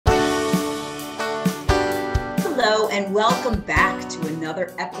Hello, and welcome back to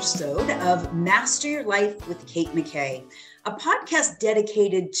another episode of Master Your Life with Kate McKay, a podcast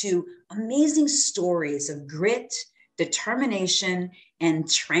dedicated to amazing stories of grit, determination,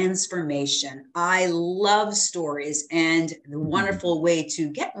 and transformation. I love stories, and the wonderful way to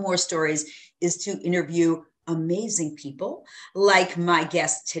get more stories is to interview amazing people like my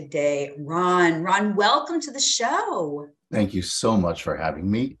guest today, Ron. Ron, welcome to the show. Thank you so much for having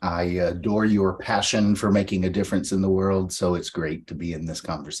me. I adore your passion for making a difference in the world, so it's great to be in this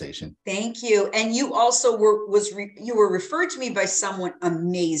conversation. Thank you. And you also were referred to me by someone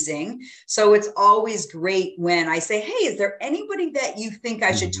amazing. So it's always great when I say, hey, is there anybody that you think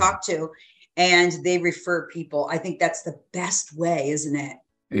I should talk to? And they refer people. I think that's the best way, isn't it?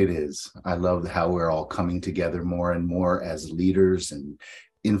 It is. I love how we're all coming together more and more as leaders and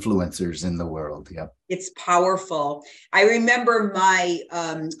influencers in the world. Yep. It's powerful. I remember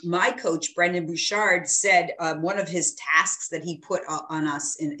my coach, Brendan Bouchard, said one of his tasks that he put on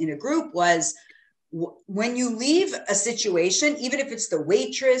us in a group was, when you leave a situation, even if it's the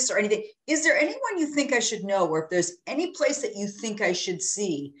waitress or anything, is there anyone you think I should know? Or if there's any place that you think I should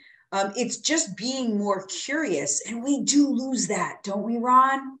see? It's just being more curious. And we do lose that, don't we,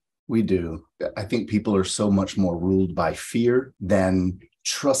 Ron? We do. I think people are so much more ruled by fear than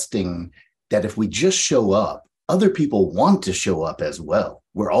trusting that if we just show up, other people want to show up as well.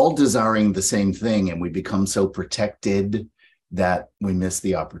 We're all desiring the same thing, and we become so protected that we miss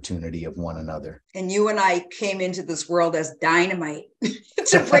the opportunity of one another. And you and I came into this world as dynamite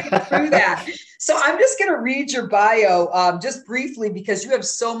to break through that. So I'm just going to read your bio just briefly, because you have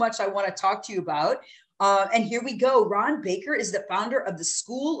so much I want to talk to you about. And here we go. Ron Baker is the founder of the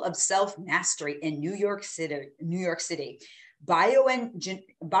School of Self-Mastery in New York City.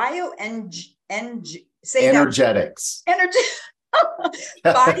 Bioenergetics.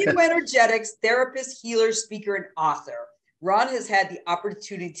 Bioenergetics, therapist, healer, speaker, and author. Ron has had the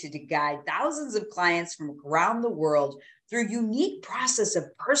opportunity to guide thousands of clients from around the world through a unique process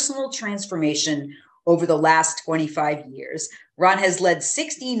of personal transformation over the last 25 years. Ron has led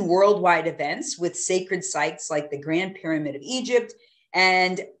 16 worldwide events with sacred sites like the Grand Pyramid of Egypt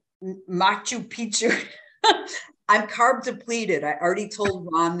and Machu Picchu. I'm carb depleted. I already told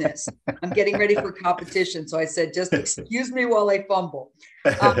Ron this. I'm getting ready for competition. So I said, just excuse me while I fumble.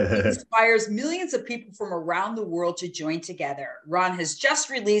 He inspires millions of people from around the world to join together. Ron has just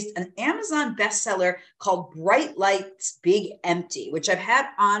released an Amazon bestseller called Bright Lights, Big Empty, which I've had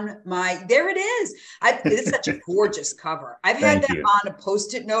on there it is. It's such a gorgeous cover. I've had that on a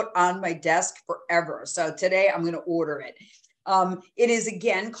Post-it note on my desk forever. So today I'm going to order it. It is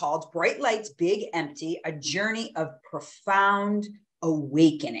again called Bright Lights, Big Empty, a journey of profound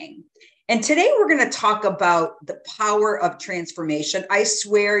awakening. And today we're going to talk about the power of transformation. I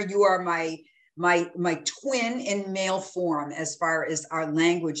swear you are my twin in male form as far as our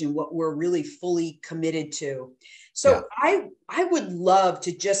language and what we're really fully committed to. So yeah. I would love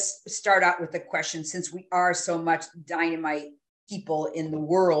to just start out with a question, since we are so much dynamite people in the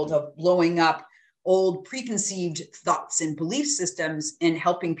world of blowing up old preconceived thoughts and belief systems and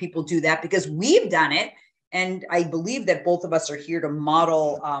helping people do that, because we've done it. And I believe that both of us are here to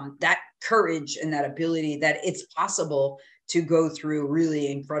model that courage and that ability, that it's possible to go through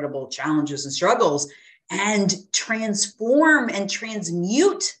really incredible challenges and struggles and transform and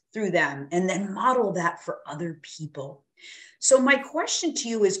transmute through them, and then model that for other people. So my question to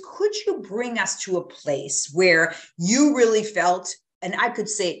you is, could you bring us to a place where you really felt, and I could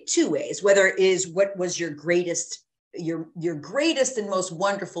say it two ways, whether it is what was your greatest and most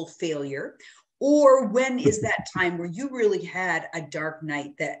wonderful failure, or when is that time where you really had a dark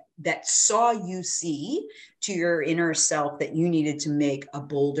night that saw you see to your inner self that you needed to make a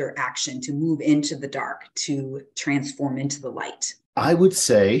bolder action to move into the dark, to transform into the light? I would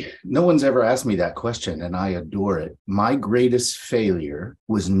say no one's ever asked me that question, and I adore it. My greatest failure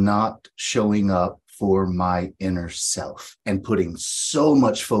was not showing up for my inner self and putting so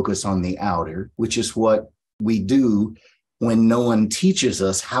much focus on the outer, which is what we do when no one teaches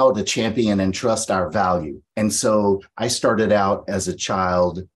us how to champion and trust our value. And so I started out as a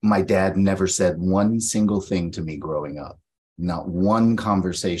child. My dad never said one single thing to me growing up, not one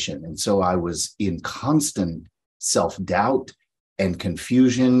conversation. And so I was in constant self-doubt and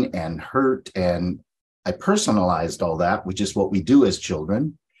confusion and hurt. And I personalized all that, which is what we do as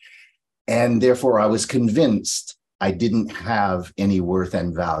children. And therefore, I was convinced I didn't have any worth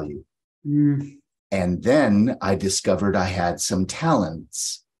and value. And then I discovered I had some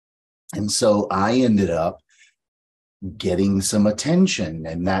talents. And so I ended up getting some attention,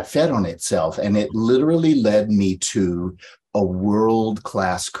 and that fed on itself. And it literally led me to a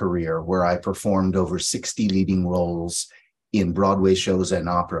world-class career where I performed over 60 leading roles in Broadway shows and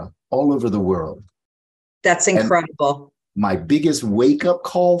opera all over the world. That's incredible. And my biggest wake-up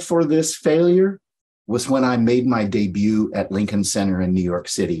call for this failure was when I made my debut at Lincoln Center in New York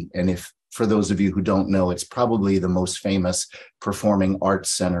City. And if, for those of you who don't know, it's probably the most famous performing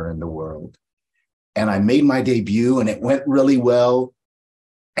arts center in the world. And I made my debut and it went really well.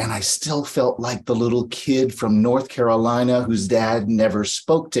 And I still felt like the little kid from North Carolina whose dad never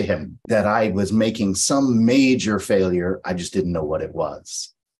spoke to him, that I was making some major failure. I just didn't know what it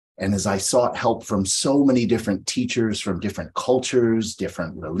was. And as I sought help from so many different teachers from different cultures,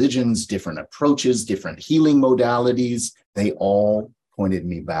 different religions, different approaches, different healing modalities, they all pointed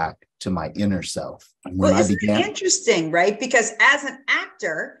me back to my inner self. And when Well, isn't it interesting, right? Because as an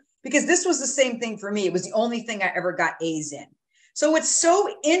actor, because this was the same thing for me, it was the only thing I ever got A's in. So it's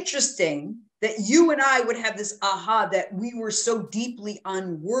so interesting that you and I would have this aha that we were so deeply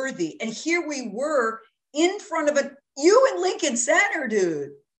unworthy. And here we were in front of you in Lincoln Center, dude.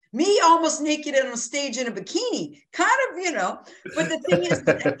 Me almost naked on a stage in a bikini, kind of, but the thing is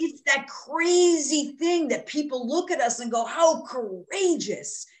that it's that crazy thing that people look at us and go, how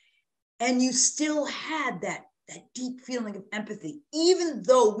courageous. And you still had that deep feeling of empathy, even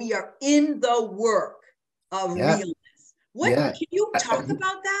though we are in the work of realness. Can you talk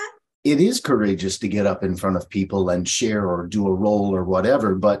about that? It is courageous to get up in front of people and share or do a role or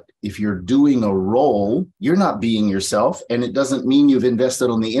whatever. But if you're doing a role, you're not being yourself. And it doesn't mean you've invested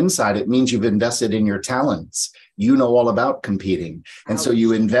on the inside. It means you've invested in your talents. You know all about competing. And so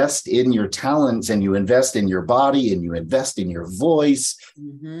you invest in your talents and you invest in your body and you invest in your voice,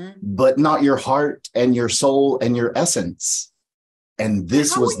 but not your heart and your soul and your essence. And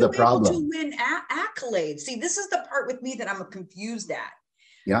this was the problem. How are you able to win accolades? See, this is the part with me that I'm confused at.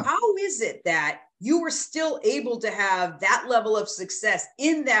 Yeah. How is it that you were still able to have that level of success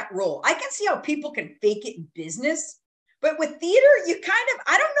in that role? I can see how people can fake it in business, but with theater, you kind of,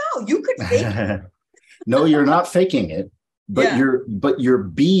 I don't know, you could fake it. No, you're not faking it, but you're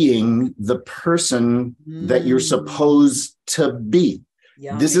being the person that you're supposed to be.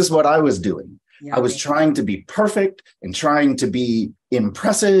 This is what I was doing. I was trying to be perfect and trying to be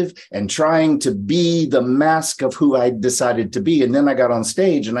impressive and trying to be the mask of who I decided to be. And then I got on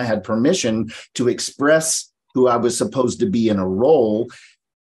stage and I had permission to express who I was supposed to be in a role.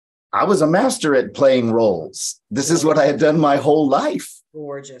 I was a master at playing roles. This is what I had done my whole life.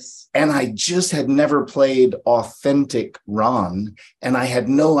 Gorgeous. And I just had never played authentic Ron, and I had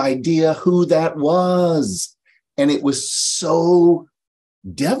no idea who that was. And it was so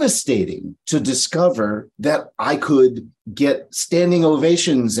devastating to discover that I could get standing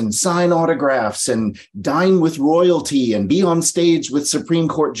ovations and sign autographs and dine with royalty and be on stage with Supreme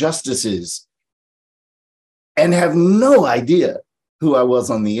Court justices and have no idea who I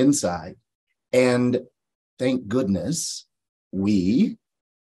was on the inside. And thank goodness we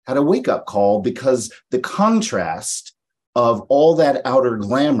had a wake-up call, because the contrast of all that outer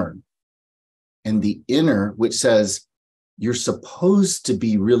glamour and the inner, which says, you're supposed to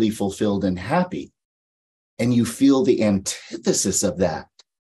be really fulfilled and happy, and you feel the antithesis of that.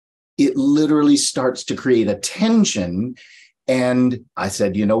 It literally starts to create a tension. And I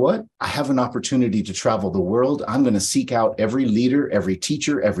said, you know what? I have an opportunity to travel the world. I'm going to seek out every leader, every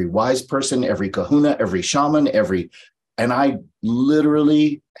teacher, every wise person, every kahuna, every shaman, and I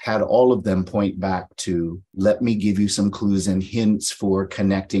literally had all of them point back to, let me give you some clues and hints for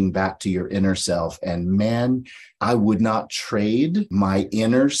connecting back to your inner self. And man, I would not trade my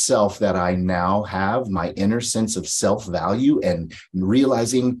inner self that I now have, my inner sense of self-value, and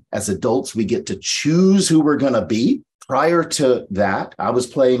realizing as adults, we get to choose who we're going to be. Prior to that, I was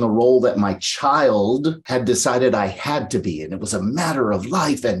playing a role that my child had decided I had to be, and it was a matter of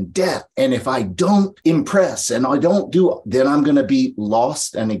life and death. And if I don't impress and I don't do, then I'm going to be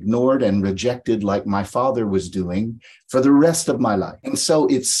lost and ignored and rejected like my father was doing for the rest of my life. And so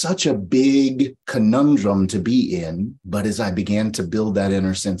it's such a big conundrum to be in. But as I began to build that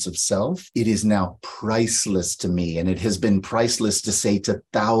inner sense of self, it is now priceless to me. And it has been priceless to say to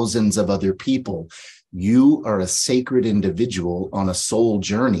thousands of other people, you are a sacred individual on a soul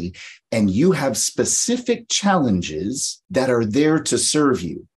journey, and you have specific challenges that are there to serve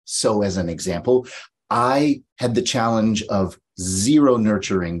you. So as an example, I had the challenge of zero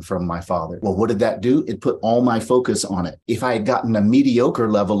nurturing from my father. Well, what did that do? It put all my focus on it. If I had gotten a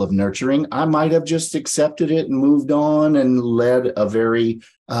mediocre level of nurturing, I might have just accepted it and moved on and led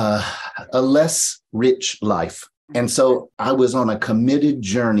a less rich life. And so I was on a committed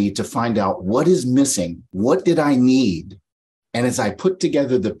journey to find out what is missing. What did I need And as I put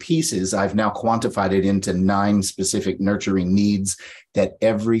together the pieces, I've now quantified it into 9 specific nurturing needs that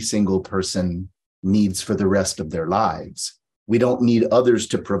every single person needs for the rest of their lives. We don't need others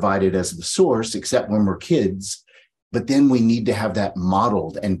to provide it as the source, except when we're kids. But then we need to have that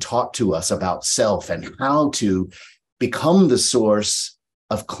modeled and taught to us about self and how to become the source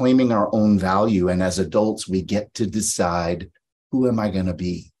of claiming our own value. And as adults, we get to decide, who am I going to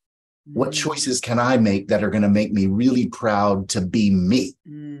be? What choices can I make that are going to make me really proud to be me?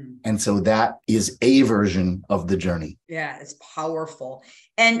 And so that is a version of the journey. Yeah, it's powerful.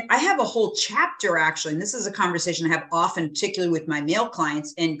 And I have a whole chapter, actually, and this is a conversation I have often, particularly with my male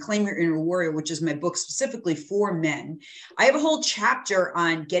clients, in Claim Your Inner Warrior, which is my book specifically for men. I have a whole chapter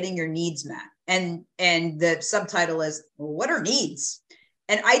on getting your needs met. And the subtitle is, well, what are needs?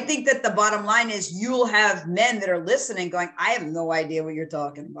 And I think that the bottom line is you'll have men that are listening going, I have no idea what you're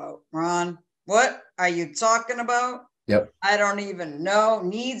talking about. Ron, what are you talking about? Yep. I don't even know.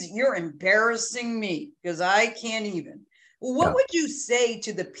 Needs, you're embarrassing me because I can't even. What would you say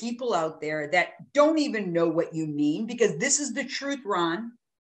to the people out there that don't even know what you mean? Because this is the truth, Ron.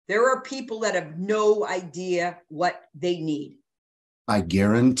 There are people that have no idea what they need. I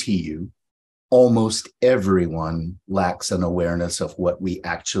guarantee you, almost everyone lacks an awareness of what we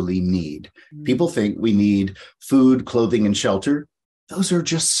actually need. People think we need food, clothing, and shelter. Those are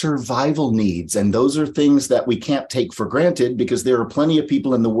just survival needs. And those are things that we can't take for granted because there are plenty of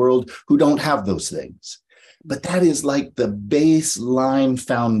people in the world who don't have those things. But that is like the baseline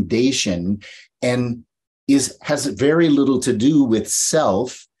foundation and has very little to do with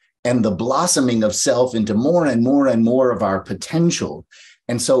self and the blossoming of self into more and more and more of our potential.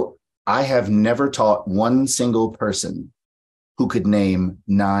 And so I have never taught one single person who could name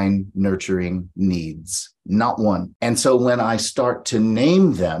 9 nurturing needs, not one. And so when I start to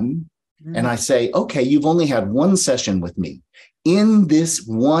name them and I say, okay, you've only had one session with me. In this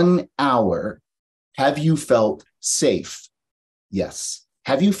 1 hour, have you felt safe? Yes.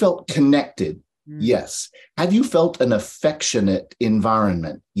 Have you felt connected? Yes. Have you felt an affectionate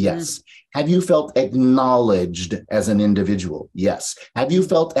environment? Yes. Have you felt acknowledged as an individual? Yes. Have you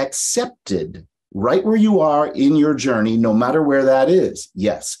felt accepted right where you are in your journey, no matter where that is?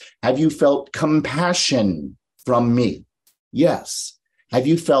 Yes. Have you felt compassion from me? Yes. Have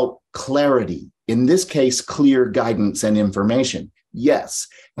you felt clarity? In this case, clear guidance and information? Yes.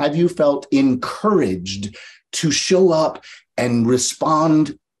 Have you felt encouraged to show up and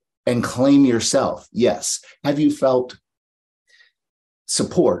respond and claim yourself? Yes. Have you felt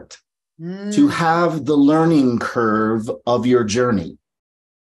support to have the learning curve of your journey?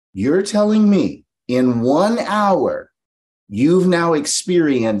 You're telling me in 1 hour, you've now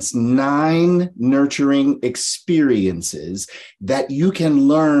experienced 9 nurturing experiences that you can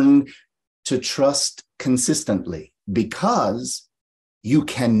learn to trust consistently, because you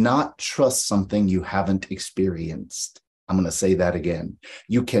cannot trust something you haven't experienced. I'm going to say that again.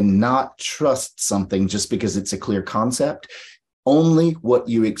 You cannot trust something just because it's a clear concept, only what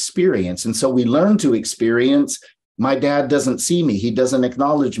you experience. And so we learn to experience, my dad doesn't see me. He doesn't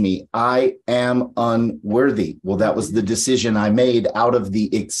acknowledge me. I am unworthy. Well, that was the decision I made out of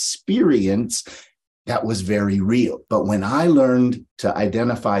the experience that was very real. But when I learned to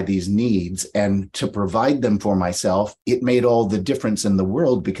identify these needs and to provide them for myself, it made all the difference in the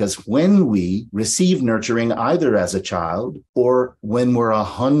world, because when we receive nurturing, either as a child or when we're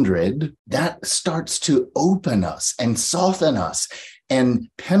 100, that starts to open us and soften us and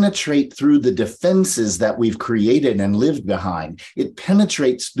penetrate through the defenses that we've created and lived behind. It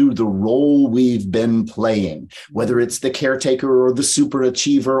penetrates through the role we've been playing, whether it's the caretaker or the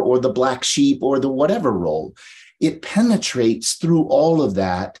superachiever or the black sheep or the whatever role. It penetrates through all of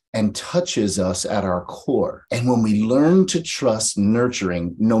that and touches us at our core. And when we learn to trust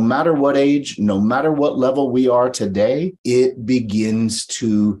nurturing, no matter what age, no matter what level we are today, it begins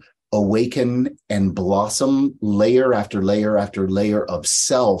to awaken and blossom layer after layer after layer of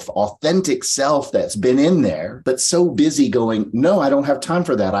self, authentic self that's been in there, but so busy going, no, I don't have time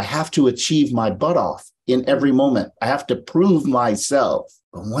for that. I have to achieve my butt off in every moment. I have to prove myself.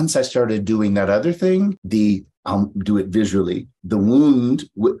 But once I started doing that other thing, I'll do it visually. The wound,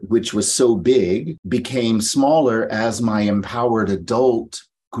 which was so big, became smaller as my empowered adult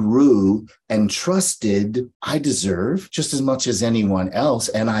grew and trusted I deserve just as much as anyone else.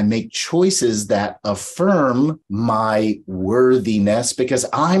 And I make choices that affirm my worthiness because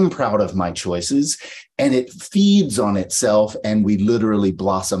I'm proud of my choices, and it feeds on itself. And we literally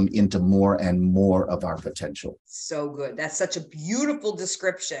blossom into more and more of our potential. So good. That's such a beautiful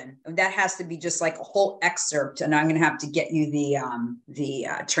description. That has to be just like a whole excerpt. And I'm going to have to get you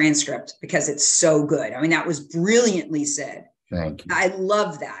the transcript because it's so good. I mean, that was brilliantly said. Thank you. I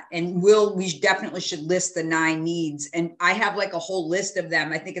love that. And we definitely should list the 9 needs. And I have like a whole list of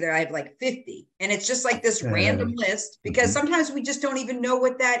them. I think that I have like 50. And it's just like this random list, because sometimes we just don't even know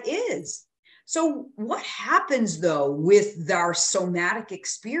what that is. So what happens though with our somatic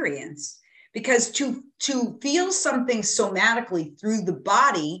experience? Because to feel something somatically through the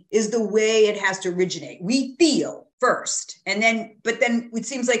body is the way it has to originate. We feel first, but then it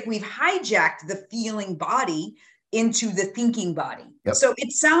seems like we've hijacked the feeling body into the thinking body. Yep. So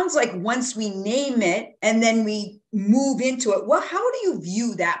it sounds like once we name it and then we move into it, well, how do you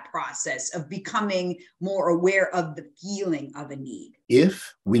view that process of becoming more aware of the feeling of a need?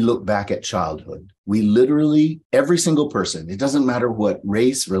 If we look back at childhood, we literally, every single person, it doesn't matter what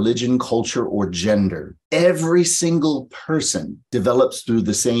race, religion, culture, or gender, every single person develops through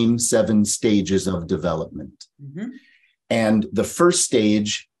the same 7 stages of development. Mm-hmm. And the first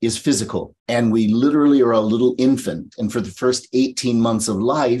stage is physical. And we literally are a little infant. And for the first 18 months of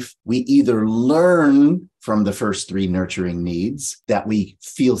life, we either learn from the first 3 nurturing needs that we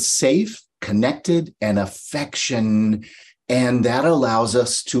feel safe, connected, and affection. And that allows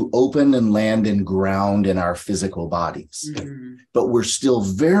us to open and land and ground in our physical bodies. Mm-hmm. But we're still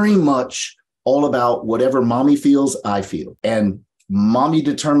very much all about whatever mommy feels, I feel. And mommy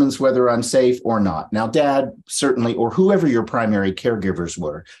determines whether I'm safe or not. Now, dad, certainly, or whoever your primary caregivers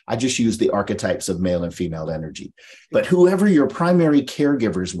were. I just use the archetypes of male and female energy. But whoever your primary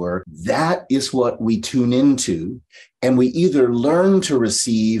caregivers were, that is what we tune into. And we either learn to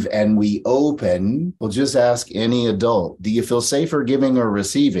receive and we open. Well, just ask any adult, do you feel safer giving or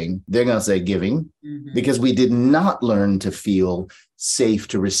receiving? They're going to say giving, because we did not learn to feel safe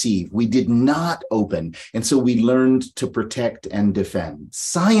to receive. We did not open. And so we learned to protect and defend.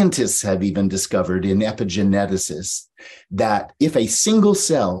 Scientists have even discovered in epigeneticists that if a single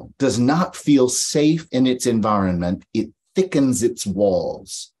cell does not feel safe in its environment, it thickens its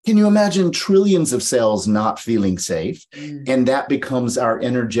walls. Can you imagine trillions of cells not feeling safe? And that becomes our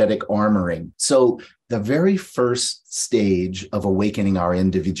energetic armoring. So the very first stage of awakening our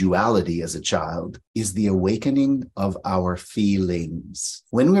individuality as a child is the awakening of our feelings.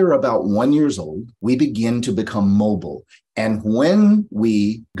 When we're about 1 year old, we begin to become mobile. And when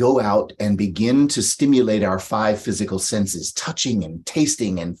we go out and begin to stimulate our 5 physical senses, touching and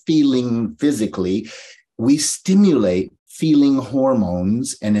tasting and feeling physically, we stimulate feeling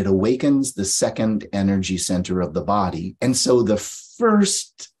hormones, and it awakens the second energy center of the body. And so the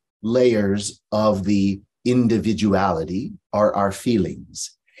first layers of the individuality are our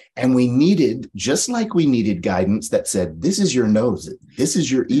feelings. And we needed, just like we needed guidance that said, this is your nose, this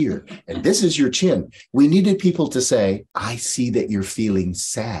is your ear, and this is your chin. We needed people to say, I see that you're feeling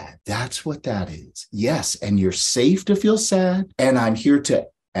sad. That's what that is. Yes, and you're safe to feel sad. And I'm here to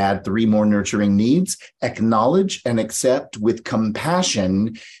add 3 more nurturing needs, acknowledge and accept with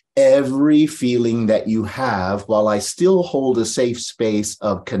compassion every feeling that you have while I still hold a safe space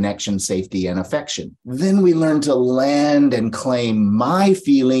of connection, safety, and affection. Then we learn to land and claim my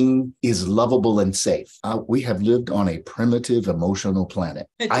feeling is lovable and safe. We have lived on a primitive emotional planet.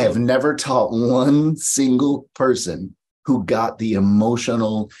 I have never taught one single person who got the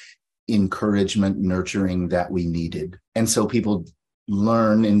emotional encouragement, nurturing that we needed. And so people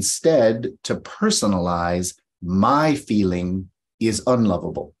learn instead to personalize my feeling is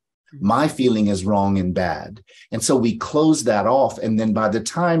unlovable. My feeling is wrong and bad. And so we close that off. And then by the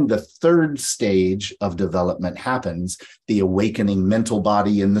time the 3rd stage of development happens, the awakening mental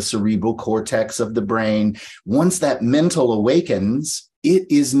body in the cerebral cortex of the brain, once that mental awakens,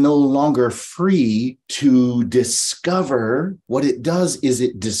 it is no longer free to discover. What it does is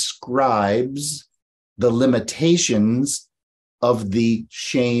it describes the limitations of the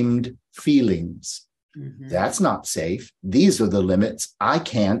shamed feelings. That's not safe. These are the limits. I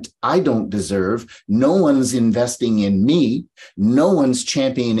can't. I don't deserve. No one's investing in me. No one's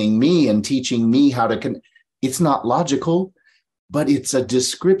championing me and teaching me how to. It's not logical, but it's a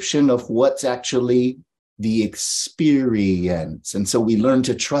description of what's actually the experience. And so we learn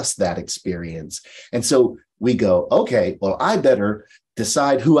to trust that experience. And so we go, okay, well, I better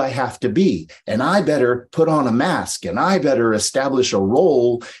decide who I have to be, and I better put on a mask, and I better establish a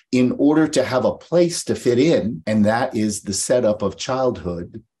role in order to have a place to fit in. And that is the setup of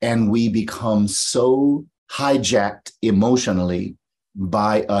childhood. And we become so hijacked emotionally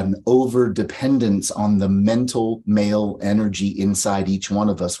by an over dependence on the mental male energy inside each one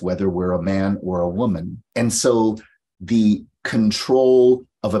of us, whether we're a man or a woman. And so the control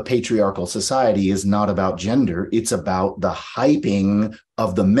of a patriarchal society is not about gender. It's about the hyping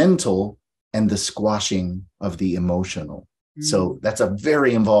of the mental and the squashing of the emotional. So that's a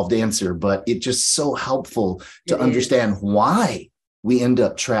very involved answer, but it's just so helpful to understand why we end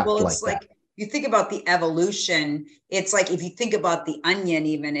up trapped like that. You think about the evolution, it's like if you think about the onion,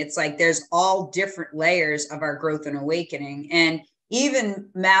 even it's like there's all different layers of our growth and awakening. And even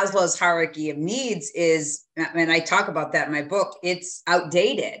Maslow's hierarchy of needs is, and I talk about that in my book, it's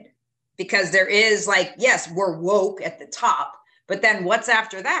outdated because there is like, yes, we're woke at the top, but then what's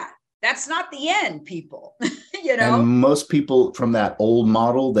after that? That's not the end, people. You know, and most people from that old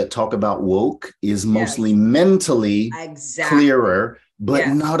model that talk about woke is mostly mentally clearer, but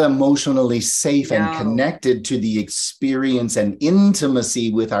not emotionally safe and connected to the experience and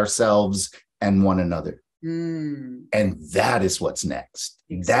intimacy with ourselves and one another. And that is what's next.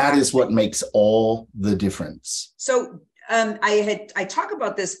 That is what makes all the difference. So I talk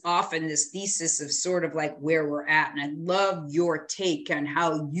about this often, this thesis of sort of like where we're at. And I love your take on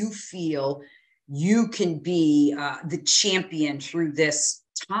how you feel you can be the champion through this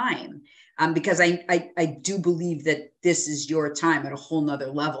time. Because I do believe that this is your time at a whole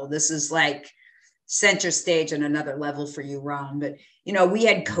nother level. This is like center stage on another level for you, Ron. But, you know, we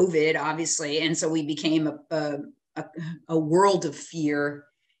had COVID, obviously. And so we became a world of fear.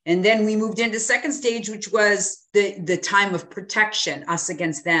 And then we moved into second stage, which was the time of protection, us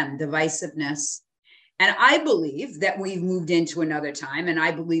against them, divisiveness. And I believe that we've moved into another time. And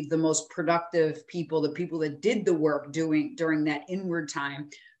I believe the most productive people, the people that did the work during that inward time,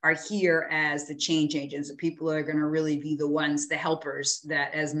 are here as the change agents. The people that are going to really be the ones, the helpers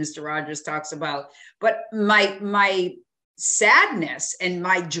that, as Mr. Rogers talks about. But my sadness and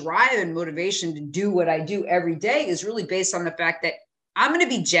my drive and motivation to do what I do every day is really based on the fact that I'm going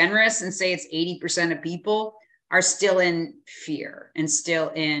to be generous and say it's 80% of people are still in fear and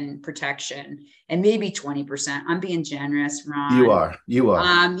still in protection, and maybe 20%. I'm being generous, Ron. You are.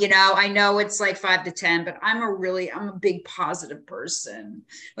 You know, I know it's like 5 to 10, but I'm a big positive person.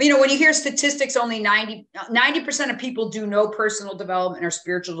 Well, you know, when you hear statistics, only 90% of people do no personal development or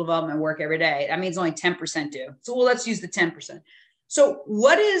spiritual development work every day. That means only 10% do. So, well, let's use the 10%. So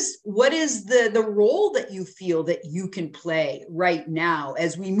what is the role that you feel that you can play right now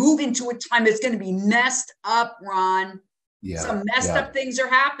as we move into a time that's going to be messed up, Ron? Some messed up things are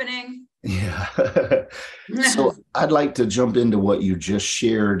happening. So I'd like to jump into what you just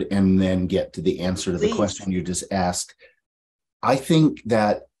shared and then get to the answer to the question you just asked. I think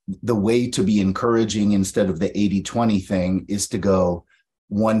that the way to be encouraging instead of the 80-20 thing is to go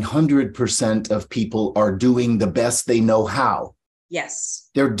 100% of people are doing the best they know how. Yes.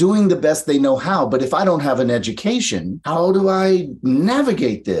 They're doing the best they know how. But if I don't have an education, how do I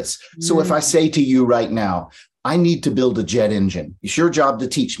navigate this? So if I say to you right now, I need to build a jet engine. It's your job to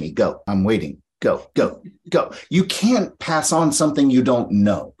teach me. Go. I'm waiting. Go, go, go. You can't pass on something you don't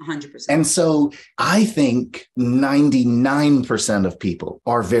know. 100%. And so I think 99% of people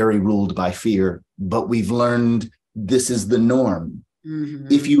are very ruled by fear, but we've learned this is the norm.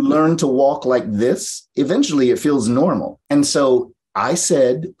 If you learn to walk like this, eventually it feels normal. And so I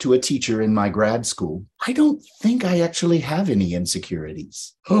said to a teacher in my grad school, I don't think I actually have any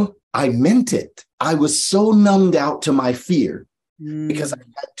insecurities. I meant it. I was so numbed out to my fear because I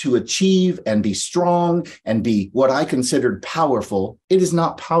had to achieve and be strong and be what I considered powerful. It is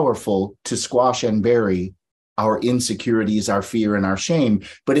not powerful to squash and bury our insecurities, our fear, and our shame.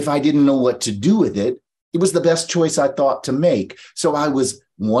 But if I didn't know what to do with it, it was the best choice I thought to make. So I was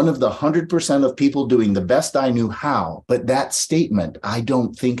one of the 100% of people doing the best I knew how. But that statement, I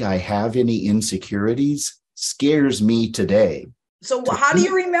don't think I have any insecurities, scares me today. So how do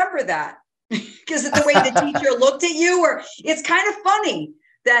you remember that? Because the way the teacher looked at you, or it's kind of funny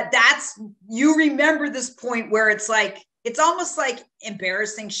that's you remember this point where it's like, it's almost like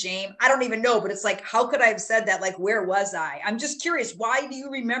embarrassing shame. I don't even know, but it's like, how could I have said that? Like, where was I? I'm just curious. Why do you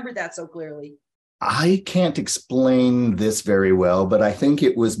remember that so clearly? I can't explain this very well, but I think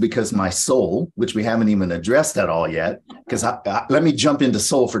it was because my soul, which we haven't even addressed at all yet, because let me jump into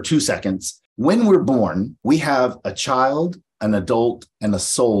soul for 2 seconds. When we're born, we have a child, an adult, and a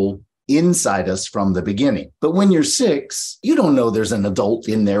soul inside us from the beginning. But when you're 6, you don't know there's an adult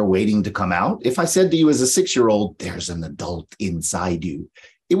in there waiting to come out. If I said to you as a 6-year-old, there's an adult inside you,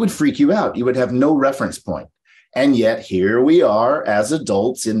 it would freak you out. You would have no reference point. And yet here we are as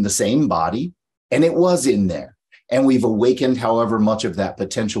adults in the same body. And it was in there. And we've awakened however much of that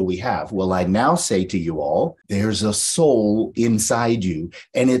potential we have. Well, I now say to you all, there's a soul inside you.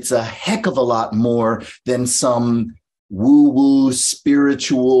 And it's a heck of a lot more than some woo-woo,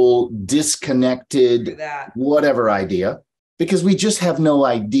 spiritual, disconnected, whatever idea, because we just have no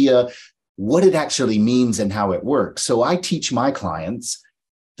idea what it actually means and how it works. So I teach my clients,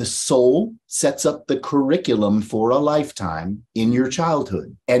 The soul sets up the curriculum for a lifetime in your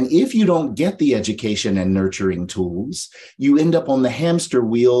childhood. And if you don't get the education and nurturing tools, you end up on the hamster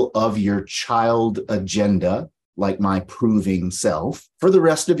wheel of your child agenda, like my proving self, for the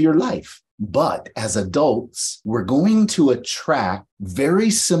rest of your life. But as adults, we're going to attract very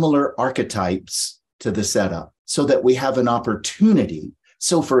similar archetypes to the setup so that we have an opportunity.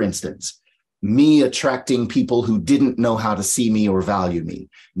 So for instance, me attracting people who didn't know how to see me or value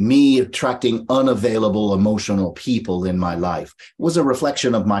me attracting unavailable emotional people in my life was a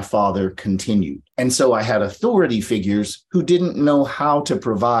reflection of my father continued. And so I had authority figures who didn't know how to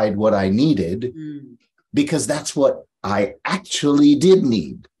provide what I needed because that's what I actually did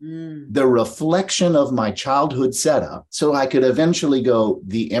need. The reflection of my childhood setup so I could eventually go,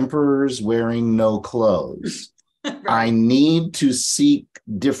 the emperor's wearing no clothes. Right. I need to seek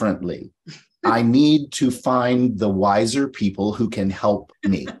differently. I need to find the wiser people who can help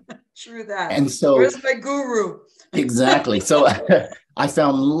me. True that. And so, where's my guru? Exactly. So I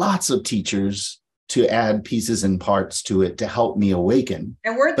found lots of teachers to add pieces and parts to it to help me awaken.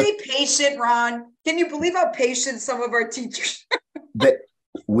 And weren't they patient, Ron? Can you believe how patient some of our teachers are? That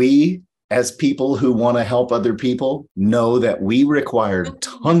we, as people who want to help other people, know that we required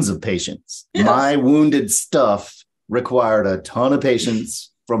tons of patience. Yes. My wounded stuff required a ton of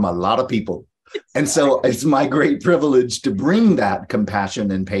patience from a lot of people. And so it's my great privilege to bring that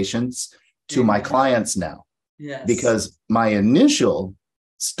compassion and patience to my clients now. Yes. Because my initial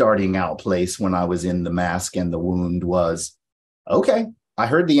starting out place when I was in the mask and the wound was, okay, I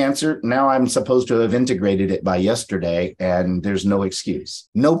heard the answer. Now I'm supposed to have integrated it by yesterday, and there's no excuse,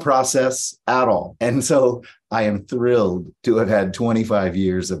 no process at all. And so I am thrilled to have had 25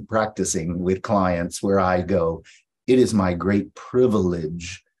 years of practicing with clients where I go, it is my great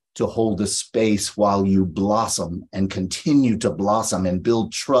privilege to hold a space while you blossom and continue to blossom and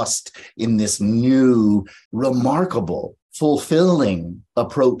build trust in this new, remarkable, fulfilling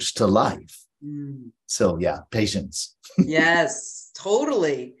approach to life. So yeah, patience. Yes,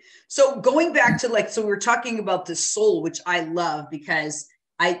 totally. So going back to so we're talking about the soul, which I love because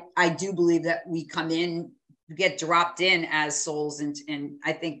I do believe that we come in, get dropped in as souls. And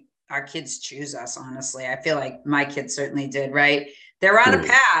I think our kids choose us, honestly. I feel like my kids certainly did, right? They're on a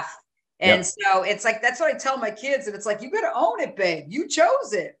path. And so it's like, that's what I tell my kids. And it's like, you got to own it, babe. You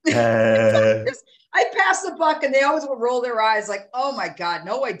chose it. I pass the buck and they always would roll their eyes like, oh my God,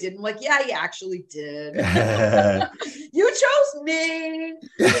 no, I didn't. I'm like, yeah, you actually did. You chose me.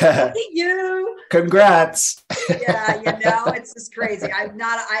 You. Congrats. Yeah, it's just crazy.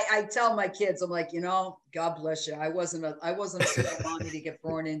 I tell my kids, I'm like, God bless you. I wasn't a small mommy to get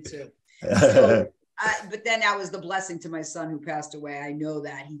born into. So, but then that was the blessing to my son who passed away. I know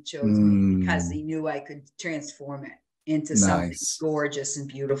that he chose me because he knew I could transform it into something gorgeous and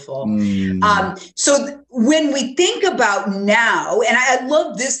beautiful. So when we think about now, and I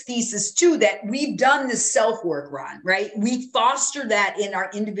love this thesis too, that we've done this self-work, Ron, right? We foster that in our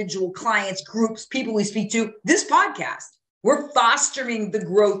individual clients, groups, people we speak to. This podcast, we're fostering the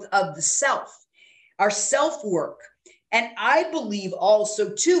growth of the self, our self-work. And I believe also,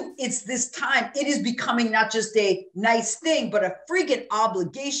 too, it's this time, it is becoming not just a nice thing, but a freaking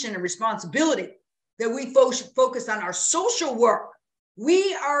obligation and responsibility that we focus on our social work.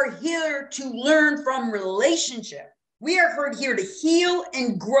 We are here to learn from relationship. We are here to heal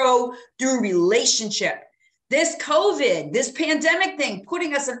and grow through relationship. This COVID, this pandemic thing,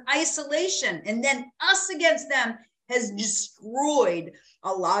 putting us in isolation and then us against them has destroyed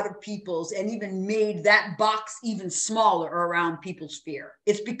a lot of people's and even made that box even smaller around people's fear.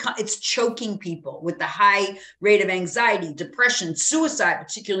 It's choking people with the high rate of anxiety, depression, suicide,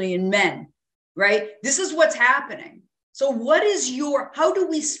 particularly in men, right? This is what's happening. So how do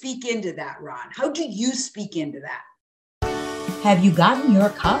we speak into that, Ron? How do you speak into that? Have you gotten your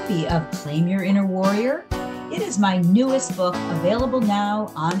copy of Claim Your Inner Warrior? It is my newest book, available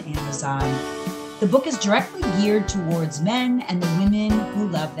now on Amazon. The book is directly geared towards men and the women who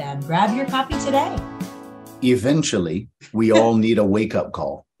love them. Grab your copy today. Eventually, we all need a wake-up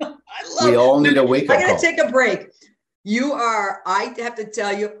call. We all need a wake-up call. I got to take a break. I have to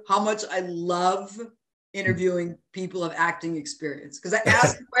tell you how much I love interviewing people of acting experience. Because I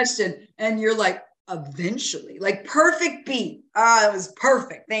asked a question and you're like, eventually, like perfect beat. It was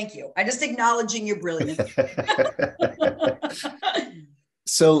perfect. Thank you. I'm just acknowledging your brilliance.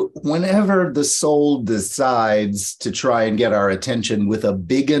 So whenever the soul decides to try and get our attention with a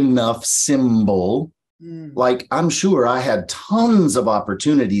big enough symbol, like I'm sure I had tons of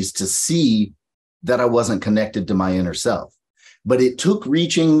opportunities to see that I wasn't connected to my inner self. But it took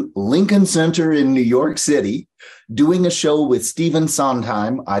reaching Lincoln Center in New York City, doing a show with Stephen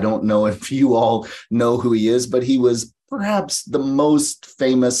Sondheim. I don't know if you all know who he is, but he was perhaps the most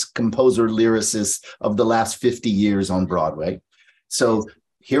famous composer lyricist of the last 50 years on Broadway. So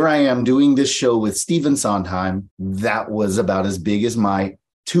here I am doing this show with Stephen Sondheim. That was about as big as my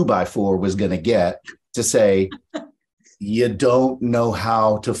 2x4 was going to get, to say, you don't know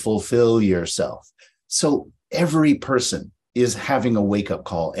how to fulfill yourself. So every person is having a wake-up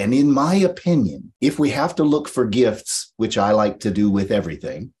call. And in my opinion, if we have to look for gifts, which I like to do with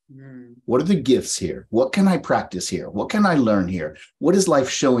everything, what are the gifts here? What can I practice here? What can I learn here? What is life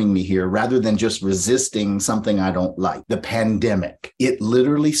showing me here, rather than just resisting something I don't like? The pandemic, it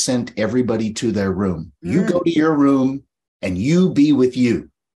literally sent everybody to their room. You go to your room and you be with you.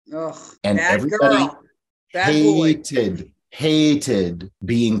 Ugh, and everybody hated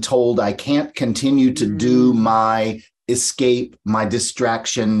being told I can't continue to do my escape, my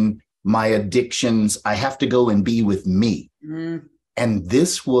distraction, my addictions. I have to go and be with me. And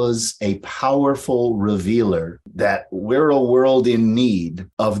this was a powerful revealer that we're a world in need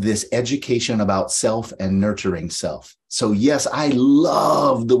of this education about self and nurturing self. So yes, I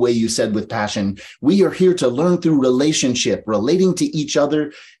love the way you said with passion, we are here to learn through relationship, relating to each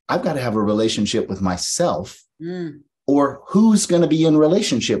other. I've got to have a relationship with myself, or who's going to be in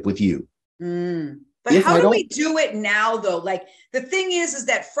relationship with you? But how do we do it now, though? Like, the thing is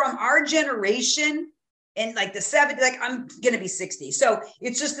that from our generation, and like the 70s, like I'm going to be 60. So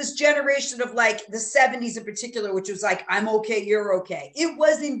it's just this generation of like the 70s in particular, which was like, I'm okay, you're okay. It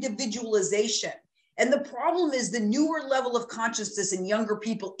was individualization. And the problem is the newer level of consciousness in younger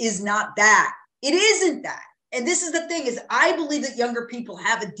people is not that. It isn't that. And this is the thing, is I believe that younger people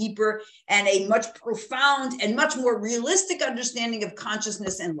have a deeper and a much profound and much more realistic understanding of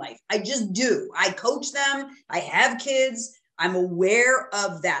consciousness and life. I just do. I coach them. I have kids. I'm aware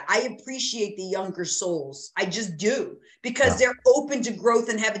of that. I appreciate the younger souls. I just do, because they're open to growth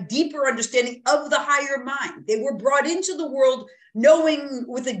and have a deeper understanding of the higher mind. They were brought into the world knowing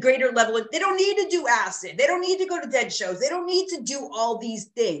with a greater level of, they don't need to do acid. They don't need to go to dead shows. They don't need to do all these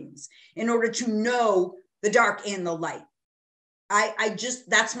things in order to know the dark and the light. I just,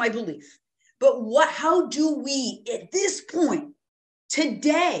 that's my belief. But how do we at this point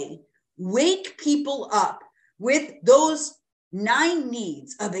today wake people up with those 9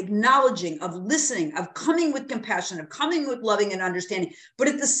 needs of acknowledging, of listening, of coming with compassion, of coming with loving and understanding, but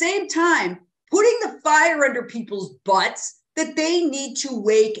at the same time, putting the fire under people's butts that they need to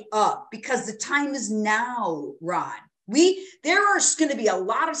wake up, because the time is now, Ron. There are going to be a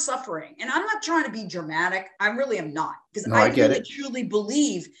lot of suffering, and I'm not trying to be dramatic. I really am not, because I really truly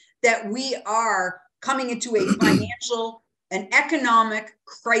believe that we are coming into a financial an economic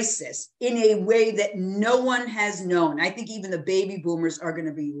crisis in a way that no one has known. I think even the baby boomers are going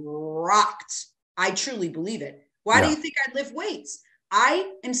to be rocked. I truly believe it. Why do you think I lift weights?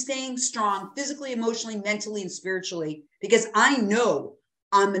 I am staying strong physically, emotionally, mentally, and spiritually, because I know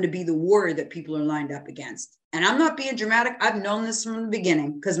I'm going to be the warrior that people are lined up against. And I'm not being dramatic. I've known this from the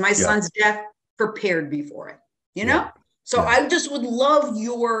beginning, because my son's death prepared me for it, you know? So I just would love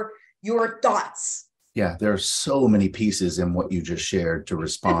your thoughts. Yeah, there are so many pieces in what you just shared to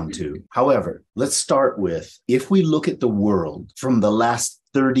respond to. However, let's start with, if we look at the world from the last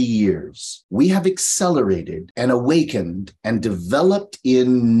 30 years, we have accelerated and awakened and developed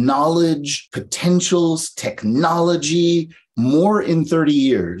in knowledge, potentials, technology, more in 30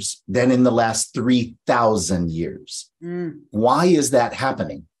 years than in the last 3,000 years. Why is that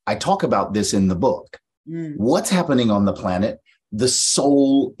happening? I talk about this in the book. What's happening on the planet? The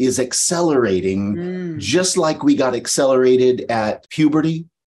soul is accelerating, just like we got accelerated at puberty,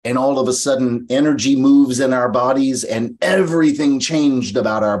 and all of a sudden energy moves in our bodies and everything changed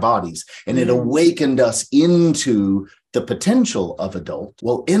about our bodies, and it awakened us into the potential of adult.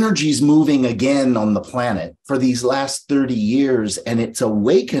 Well, energy's moving again on the planet for these last 30 years, and it's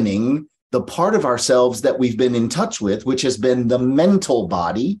awakening the part of ourselves that we've been in touch with, which has been the mental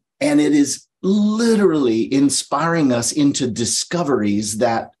body, and it is literally inspiring us into discoveries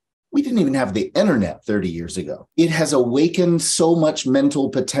that we didn't even have the internet 30 years ago. It has awakened so much mental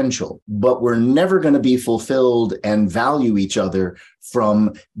potential, but we're never going to be fulfilled and value each other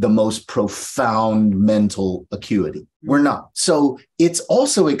from the most profound mental acuity. We're not. So it's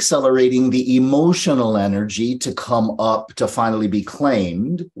also accelerating the emotional energy to come up to finally be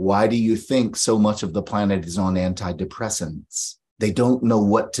claimed. Why do you think so much of the planet is on antidepressants? They don't know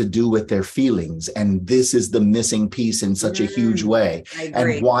what to do with their feelings. And this is the missing piece in such a huge way.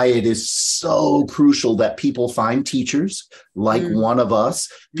 And why it is so crucial that people find teachers like one of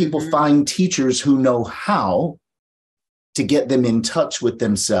us. People find teachers who know how to get them in touch with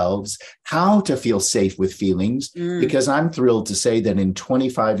themselves, how to feel safe with feelings. Because I'm thrilled to say that in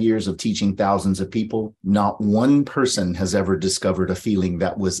 25 years of teaching thousands of people, not one person has ever discovered a feeling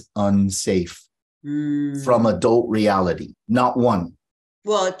that was unsafe from adult reality. Not one.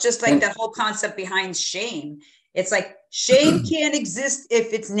 Well, just like that whole concept behind shame. It's like shame can't exist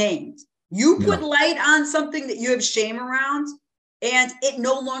if it's named. You put light on something that you have shame around, and it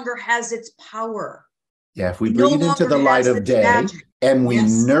no longer has its power. Yeah, if we bring it into the light of day and we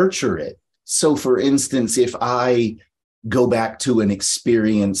nurture it. So, for instance, if I go back to an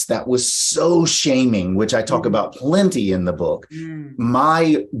experience that was so shaming, which I talk about plenty in the book,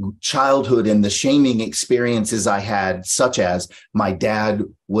 my childhood and the shaming experiences I had, such as my dad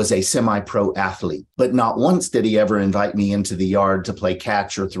was a semi-pro athlete, but not once did he ever invite me into the yard to play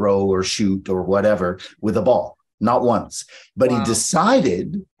catch or throw or shoot or whatever with a ball. Not once. But he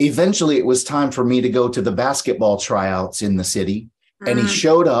decided eventually it was time for me to go to the basketball tryouts in the city. And he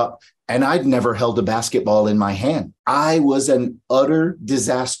showed up, and I'd never held a basketball in my hand. I was an utter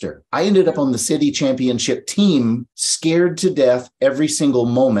disaster. I ended up on the city championship team, scared to death every single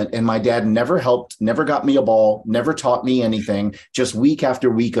moment. And my dad never helped, never got me a ball, never taught me anything, just week after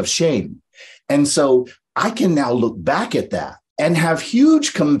week of shame. And so I can now look back at that and have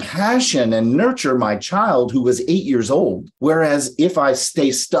huge compassion and nurture my child who was 8 years old. Whereas if I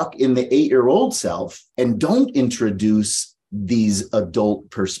stay stuck in the 8-year-old self and don't introduce these adult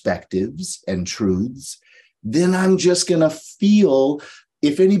perspectives and truths, then I'm just going to feel,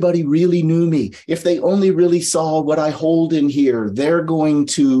 if anybody really knew me, if they only really saw what I hold in here, they're going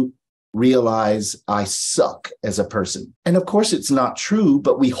to realize I suck as a person. And of course, it's not true,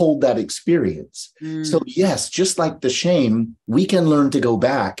 but we hold that experience. So yes, just like the shame, we can learn to go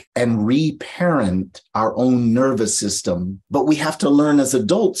back and reparent our own nervous system. But we have to learn as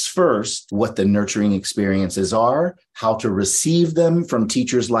adults first what the nurturing experiences are, how to receive them from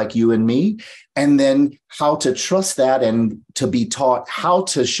teachers like you and me, and then how to trust that and to be taught how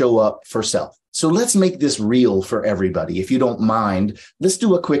to show up for self. So let's make this real for everybody. If you don't mind, let's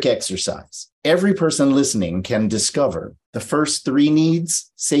do a quick exercise. Every person listening can discover the first 3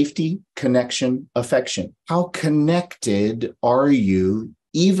 needs: safety, connection, affection. How connected are you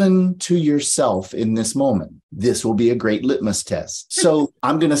even to yourself in this moment? This will be a great litmus test. So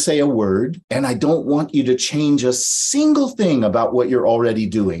I'm going to say a word, and I don't want you to change a single thing about what you're already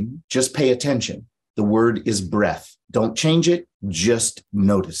doing. Just pay attention. The word is breath. Don't change it. Just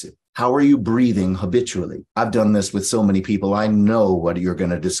notice it. How are you breathing habitually? I've done this with so many people. I know what you're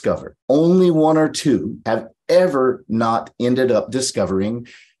going to discover. Only 1 or 2 have ever not ended up discovering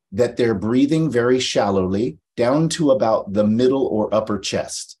that they're breathing very shallowly down to about the middle or upper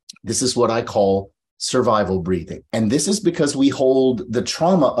chest. This is what I call survival breathing. And this is because we hold the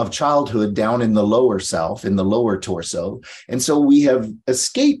trauma of childhood down in the lower self, in the lower torso. And so we have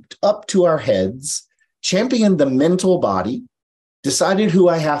escaped up to our heads, championed the mental body, decided who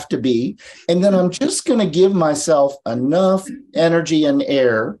I have to be, and then I'm just going to give myself enough energy and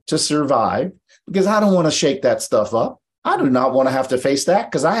air to survive, because I don't want to shake that stuff up. I do not want to have to face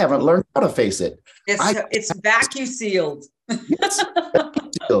that because I haven't learned how to face it. It's vacuum sealed. Yes,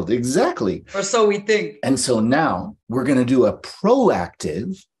 vacuum sealed, exactly. Or so we think. And so now we're going to do a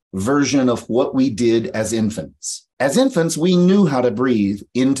proactive version of what we did as infants. As infants, we knew how to breathe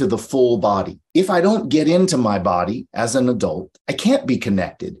into the full body. If I don't get into my body as an adult, I can't be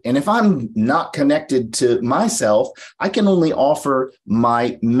connected. And if I'm not connected to myself, I can only offer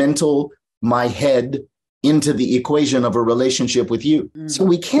my mental, my head into the equation of a relationship with you. So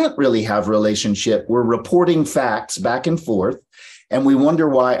we can't really have relationship. We're reporting facts back and forth, and we wonder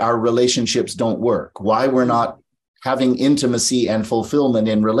why our relationships don't work, why we're not having intimacy and fulfillment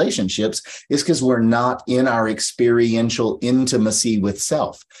in relationships, is because we're not in our experiential intimacy with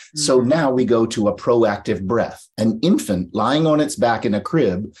self. So now we go to a proactive breath. An infant lying on its back in a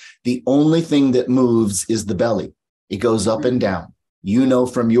crib, the only thing that moves is the belly. It goes up and down. You know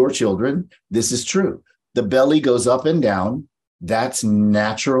from your children, this is true. The belly goes up and down. That's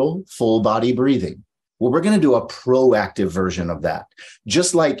natural full body breathing. Well, we're going to do a proactive version of that.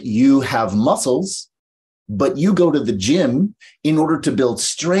 Just like you have muscles, but you go to the gym in order to build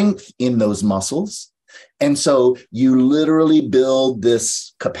strength in those muscles. And so you literally build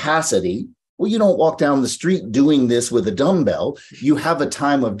this capacity. Well, you don't walk down the street doing this with a dumbbell. You have a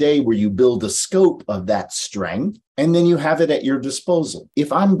time of day where you build a scope of that strength, and then you have it at your disposal.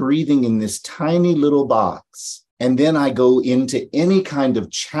 If I'm breathing in this tiny little box, and then I go into any kind of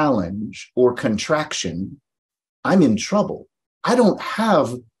challenge or contraction, I'm in trouble. I don't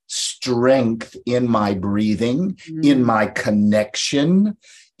have strength in my breathing, in my connection,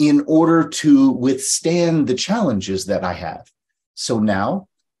 in order to withstand the challenges that I have. So now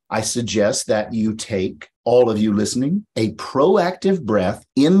I suggest that you take, all of you listening, a proactive breath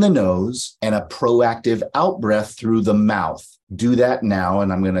in the nose and a proactive out breath through the mouth. Do that now,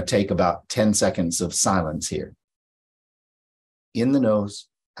 and I'm going to take about 10 seconds of silence here. In the nose,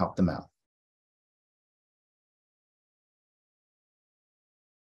 out the mouth.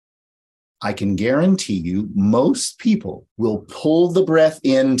 I can guarantee you most people will pull the breath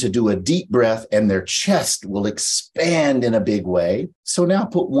in to do a deep breath and their chest will expand in a big way. So now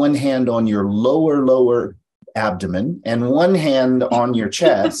put one hand on your lower abdomen and one hand on your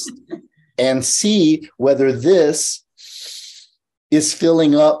chest and see whether this is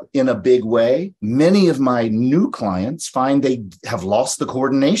filling up in a big way. Many of my new clients find they have lost the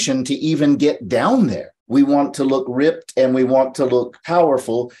coordination to even get down there. We want to look ripped and we want to look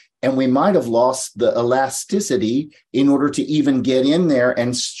powerful, and we might have lost the elasticity in order to even get in there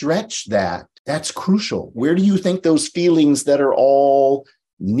and stretch that. That's crucial. Where do you think those feelings that are all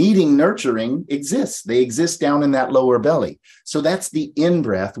needing nurturing exist? They exist down in that lower belly. So that's the in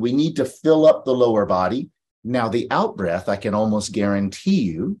breath. We need to fill up the lower body. Now, the out breath, I can almost guarantee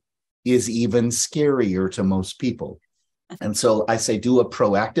you, is even scarier to most people. And so I say, do a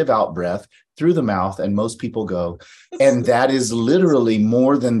proactive out breath through the mouth, and most people go, and that is literally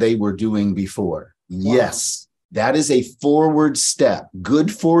more than they were doing before. Wow. Yes, that is a forward step.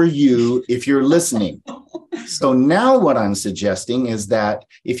 Good for you if you're listening. So now what I'm suggesting is that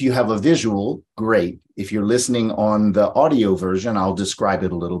if you have a visual, great. If you're listening on the audio version, I'll describe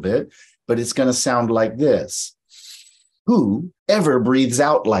it a little bit, but it's going to sound like this. Who ever breathes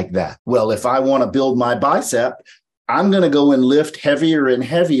out like that? Well, if I want to build my bicep, I'm going to go and lift heavier and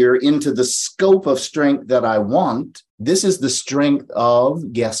heavier into the scope of strength that I want. This is the strength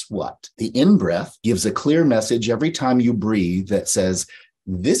of, guess what? The in-breath gives a clear message every time you breathe that says,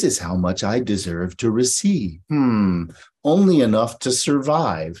 this is how much I deserve to receive. Only enough to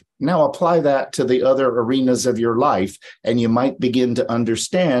survive. Now apply that to the other arenas of your life, and you might begin to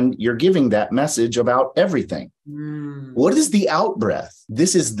understand you're giving that message about everything. What is the out breath?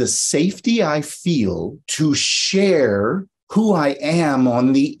 This is the safety I feel to share who I am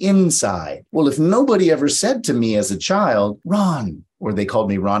on the inside. Well, if nobody ever said to me as a child, Ron, or they called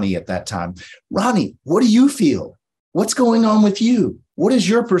me Ronnie at that time, Ronnie, what do you feel? What's going on with you? What is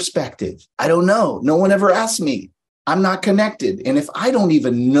your perspective? I don't know. No one ever asked me. I'm not connected. And if I don't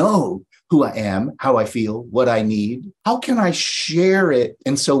even know who I am, how I feel, what I need, how can I share it?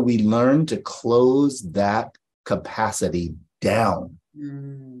 And so we learn to close that capacity down.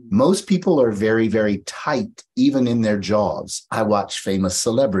 Most people are very, very tight, even in their jaws. I watch famous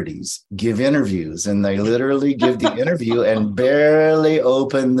celebrities give interviews, and they literally give the interview and barely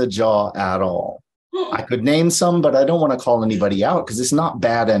open the jaw at all. I could name some, but I don't want to call anybody out because it's not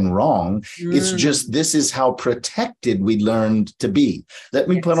bad and wrong. It's just, this is how protected we learned to be. Let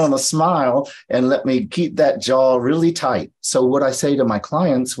me put on a smile and let me keep that jaw really tight. So what I say to my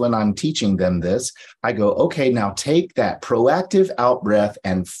clients when I'm teaching them this, I go, okay, now take that proactive out breath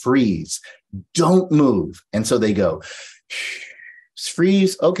and freeze. Don't move. And so they go,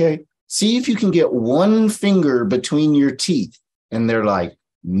 freeze. Okay. See if you can get one finger between your teeth. And they're like,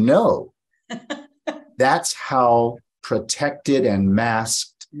 no. That's how protected and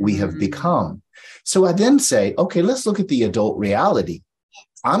masked we have become. So I then say, okay, let's look at the adult reality.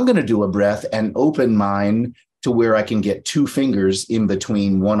 I'm going to do a breath and open mine to where I can get two fingers in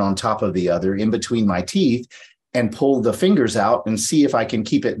between, one on top of the other, in between my teeth, and pull the fingers out and see if I can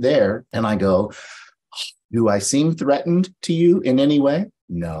keep it there. And I go, do I seem threatened to you in any way?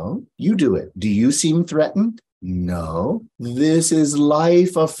 No. You do it. Do you seem threatened? No, this is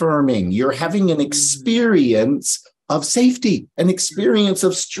life affirming. You're having an experience of safety, an experience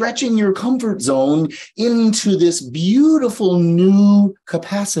of stretching your comfort zone into this beautiful new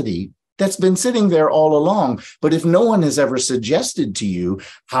capacity that's been sitting there all along. But if no one has ever suggested to you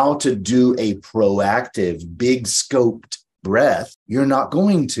how to do a proactive, big scoped breath, you're not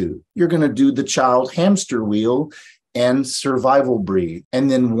going to. You're going to do the child hamster wheel and survival breathe, and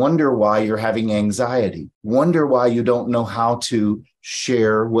then wonder why you're having anxiety, wonder why you don't know how to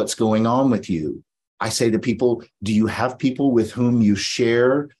share what's going on with you. I say to people, do you have people with whom you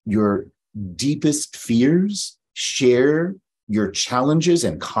share your deepest fears, share your challenges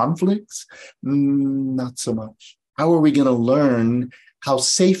and conflicts? Not so much. How are we going to learn how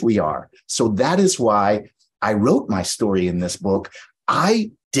safe we are? So that is why I wrote my story in this book.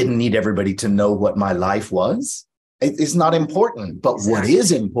 I didn't need everybody to know what my life was. It's not important, but what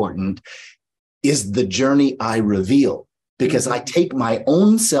is important is the journey I reveal. because I take my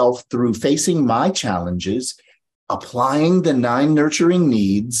own self through facing my challenges, applying the 9 nurturing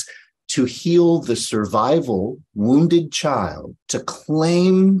needs to heal the survival wounded child, to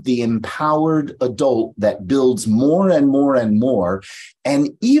claim the empowered adult that builds more and more and more, and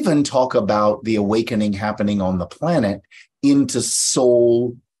even talk about the awakening happening on the planet into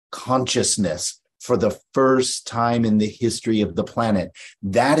soul consciousness for the first time in the history of the planet.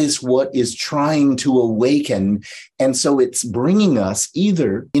 That is what is trying to awaken. And so it's bringing us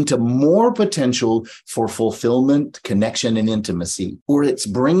either into more potential for fulfillment, connection, and intimacy, or it's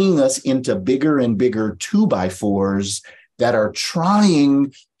bringing us into bigger and bigger 2x4s that are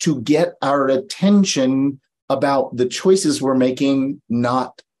trying to get our attention about the choices we're making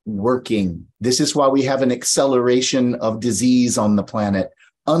not working. This is why we have an acceleration of disease on the planet,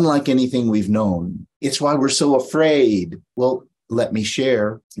 unlike anything we've known. It's why we're so afraid. Well, let me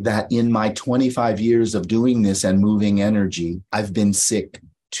share that in my 25 years of doing this and moving energy, I've been sick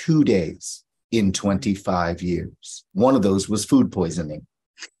 2 days in 25 years. One of those was food poisoning,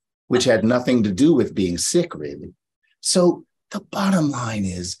 which had nothing to do with being sick, really. So the bottom line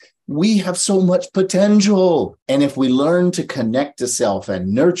is we have so much potential. And if we learn to connect to self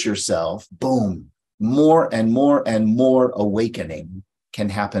and nurture self, boom, more and more and more awakening can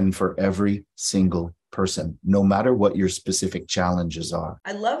happen for every single person, no matter what your specific challenges are.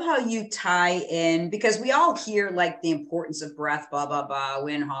 I love how you tie in, because we all hear like the importance of breath, blah, blah, blah,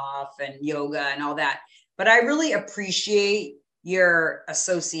 Wim Hof and yoga and all that. But I really appreciate your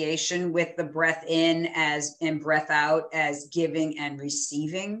association with the breath in as and breath out as giving and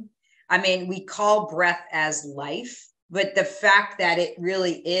receiving. I mean, we call breath as life, but the fact that it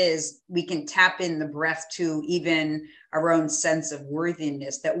really is, we can tap in the breath to even our own sense of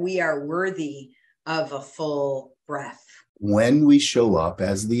worthiness, that we are worthy of a full breath. When we show up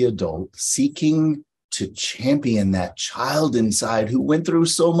as the adult seeking to champion that child inside who went through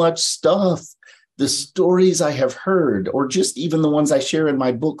so much stuff, the stories I have heard, or just even the ones I share in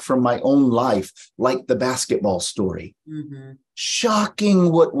my book from my own life, like the basketball story. Mm-hmm.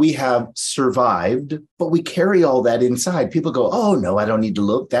 Shocking what we have survived, but we carry all that inside. People go, oh, no, I don't need to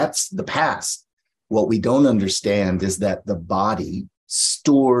look. That's the past. What we don't understand is that the body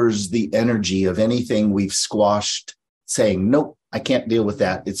stores the energy of anything we've squashed, saying, nope, I can't deal with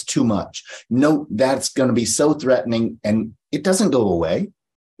that. It's too much. Nope, that's going to be so threatening. And it doesn't go away.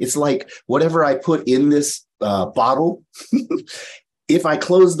 It's like whatever I put in this bottle, if I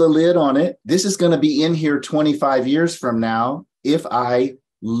close the lid on it, this is going to be in here 25 years from now if I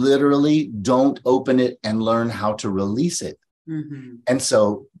literally don't open it and learn how to release it. Mm-hmm. And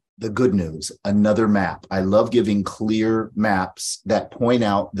so the good news, another map. I love giving clear maps that point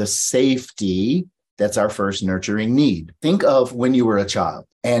out the safety. That's our first nurturing need. Think of when you were a child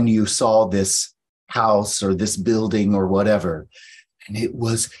and you saw this house or this building or whatever, and it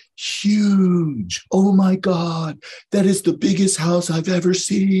was huge. Oh my God, that is the biggest house I've ever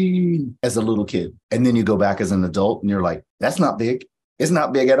seen as a little kid. And then you go back as an adult and you're like, that's not big. It's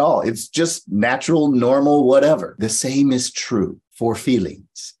not big at all. It's just natural, normal, whatever. The same is true for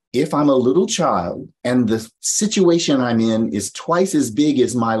feelings. If I'm a little child and the situation I'm in is twice as big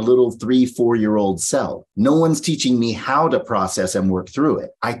as my little 3-4-year-old self, no one's teaching me how to process and work through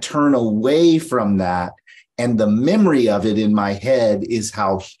it. I turn away from that, and the memory of it in my head is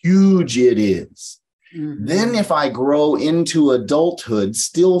how huge it is. Mm-hmm. Then if I grow into adulthood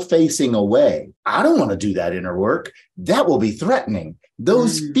still facing away, I don't want to do that inner work. That will be threatening.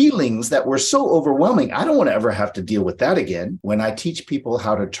 Those feelings that were so overwhelming, I don't want to ever have to deal with that again. When I teach people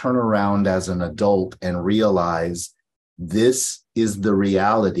how to turn around as an adult and realize this is the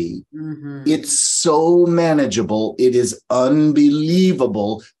reality, it's so manageable. It is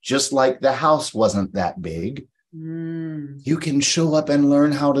unbelievable. Just like the house wasn't that big. You can show up and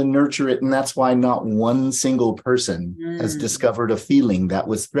learn how to nurture it. And that's why not one single person has discovered a feeling that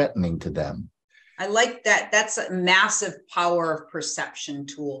was threatening to them. I like that. That's a massive power of perception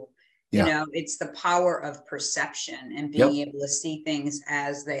tool. You know, it's the power of perception and being able to see things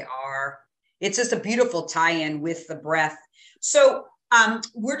as they are. It's just a beautiful tie-in with the breath. So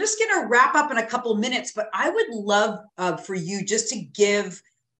we're just going to wrap up in a couple minutes, but I would love for you just to give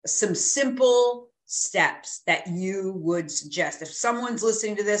some simple steps that you would suggest. If someone's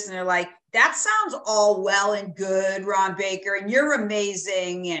listening to this and they're like, that sounds all well and good, Ron Baker, and you're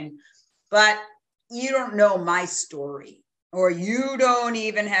amazing, but you don't know my story, or you don't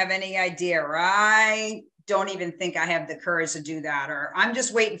even have any idea, or I don't even think I have the courage to do that, or I'm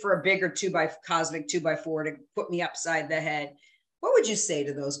just waiting for a bigger cosmic 2x4 to put me upside the head. What would you say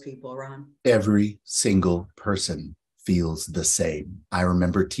to those people, Ron? Every single person feels the same. I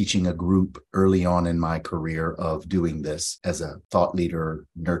remember teaching a group early on in my career of doing this as a thought leader,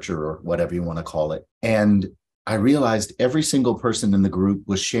 nurturer, whatever you want to call it. And I realized every single person in the group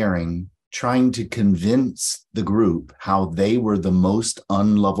was sharing, trying to convince the group how they were the most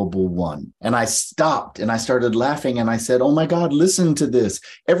unlovable one. And I stopped and I started laughing and I said, oh my God, listen to this.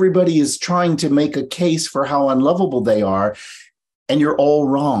 Everybody is trying to make a case for how unlovable they are. And you're all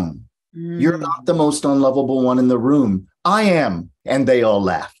wrong. You're not the most unlovable one in the room. I am. And they all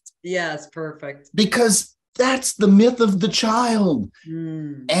laughed. Yes, perfect. Because that's the myth of the child.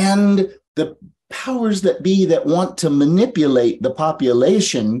 And the powers that be that want to manipulate the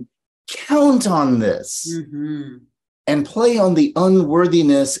population count on this and play on the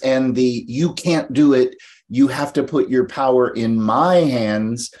unworthiness and the you can't do it. You have to put your power in my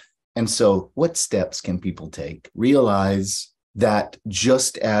hands. And so what steps can people take? Realize that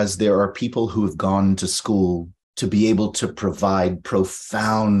just as there are people who have gone to school to be able to provide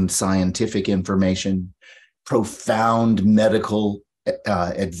profound scientific information, profound medical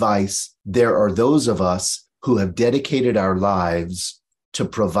advice, there are those of us who have dedicated our lives to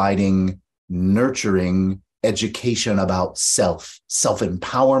providing nurturing education about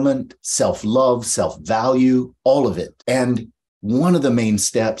self-empowerment, self-love, self-value, all of it. And one of the main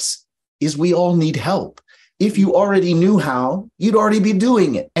steps is we all need help. If you already knew how, you'd already be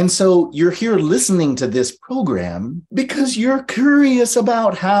doing it. And so you're here listening to this program because you're curious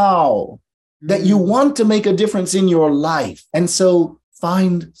about how, that you want to make a difference in your life. And so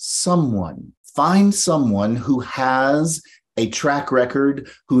find someone who has a track record,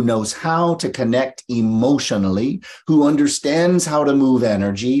 who knows how to connect emotionally, who understands how to move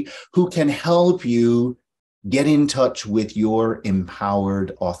energy, who can help you get in touch with your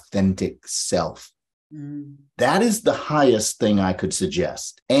empowered, authentic self. That is the highest thing I could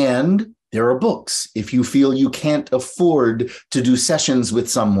suggest. And there are books. If you feel you can't afford to do sessions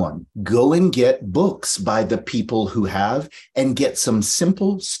with someone, go and get books by the people who have and get some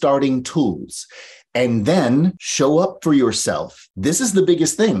simple starting tools. And then show up for yourself. This is the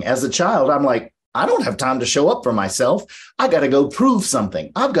biggest thing. As a child, I'm like, I don't have time to show up for myself. I got to go prove something.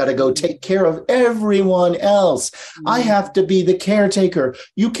 I've got to go take care of everyone else. I have to be the caretaker.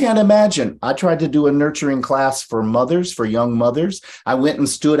 You can't imagine. I tried to do a nurturing class for mothers, for young mothers. I went and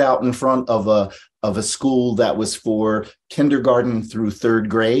stood out in front of a school that was for kindergarten through third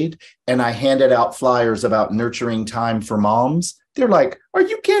grade. And I handed out flyers about nurturing time for moms. They're like, are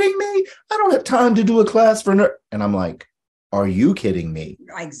you kidding me? I don't have time to do a class for And I'm like, are you kidding me?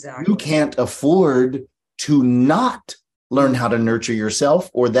 Exactly. You can't afford to not learn how to nurture yourself,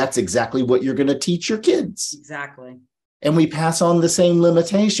 or that's exactly what you're going to teach your kids. Exactly. And we pass on the same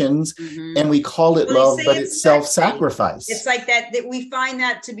limitations and we call it love, but it's self-sacrifice. It's like that we find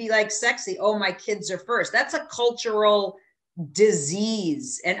that to be like sexy. Oh, my kids are first. That's a cultural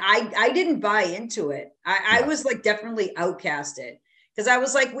disease. And I didn't buy into it. I was like definitely outcasted because I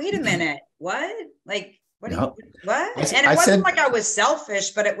was like, wait a minute, what? Like, what? What? And it wasn't like I was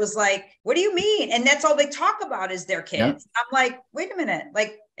selfish, but it was like, what do you mean? And that's all they talk about is their kids. Yeah. I'm like, wait a minute.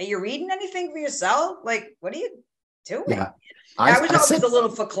 Like, are you reading anything for yourself? Like, what are you doing? Yeah. I was always a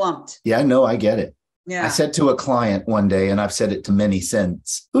little verklempt. Yeah, no, I get it. Yeah. I said to a client one day, and I've said it to many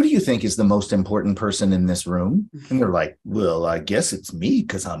since, who do you think is the most important person in this room? And they're like, well, I guess it's me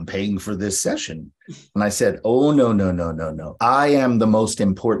because I'm paying for this session. And I said, oh, no. I am the most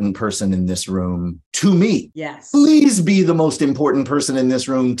important person in this room to me. Yes. Please be the most important person in this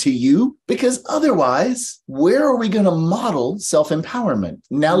room to you, because otherwise, where are we going to model self-empowerment?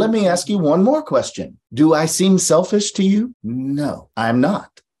 Now, let me ask you one more question. Do I seem selfish to you? No, I'm not.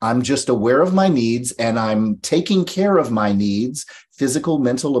 I'm just aware of my needs and I'm taking care of my needs, physical,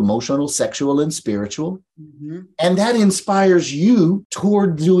 mental, emotional, sexual, and spiritual. And that inspires you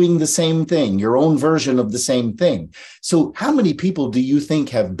toward doing the same thing, your own version of the same thing. So how many people do you think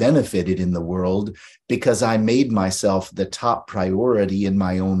have benefited in the world because I made myself the top priority in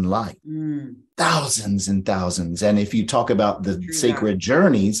my own life? Thousands and thousands. And if you talk about the sacred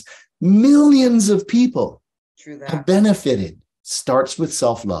journeys, millions of people have benefited. Starts with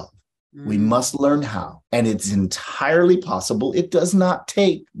self-love. We must learn how. And it's entirely possible. It does not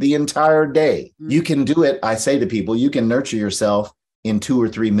take the entire day. You can do it. I say to people, you can nurture yourself in 2 or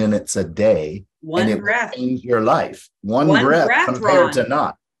 3 minutes a day. One breath. Will change your life. One breath compared to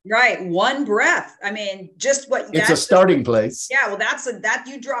not. Right. One breath. I mean, just what it's a starting place. Yeah. Well, that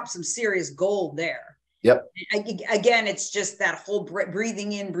you drop some serious gold there. Yep. Again, it's just that whole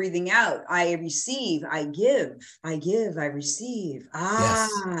breathing in, breathing out. I receive, I give, I give, I receive.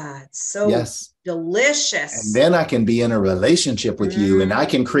 It's so delicious. And then I can be in a relationship with you, and I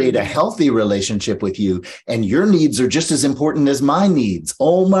can create a healthy relationship with you. And your needs are just as important as my needs.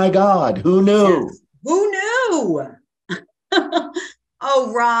 Oh my God, who knew? Yes. Who knew?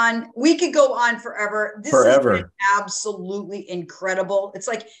 Oh, Ron, we could go on forever. This has been absolutely incredible. It's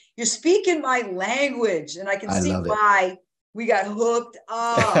like you're speaking my language, and I can see why we got hooked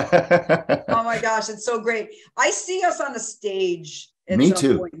up. Oh my gosh, it's so great. I see us on the stage at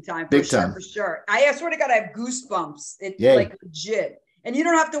some point in time. Big time. For sure. I swear to God, I have goosebumps. It's like legit. And you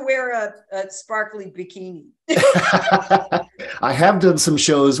don't have to wear a sparkly bikini. I have done some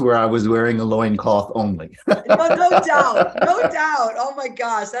shows where I was wearing a loincloth only. No doubt. No doubt. Oh my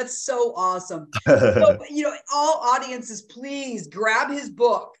gosh, that's so awesome. So, all audiences, please grab his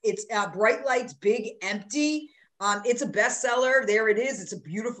book. It's Bright Lights, Big Empty. It's a bestseller. There it is. It's a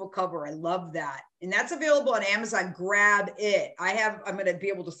beautiful cover. I love that. And that's available on Amazon. Grab it. I'm going to be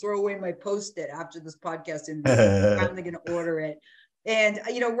able to throw away my Post-it after this podcast interview. I'm finally going to order it. And,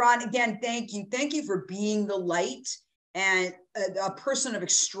 Ron, again, thank you. Thank you for being the light and a person of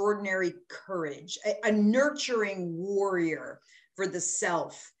extraordinary courage, a nurturing warrior for the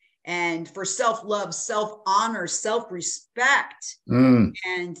self and for self-love, self-honor, self-respect,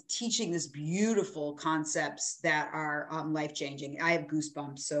 and teaching this beautiful concepts that are life-changing. I have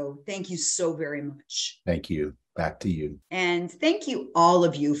goosebumps. So thank you so very much. Thank you. Back to you. And thank you, all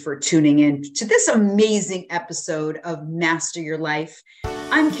of you, for tuning in to this amazing episode of Master Your Life.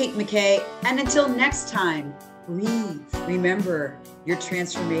 I'm Kate McKay, and until next time, breathe. Remember, your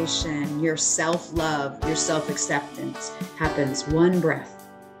transformation, your self-love, your self-acceptance happens one breath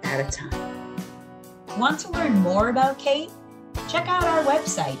at a time. Want to learn more about Kate? Check out our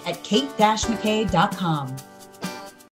website at kate-mckay.com.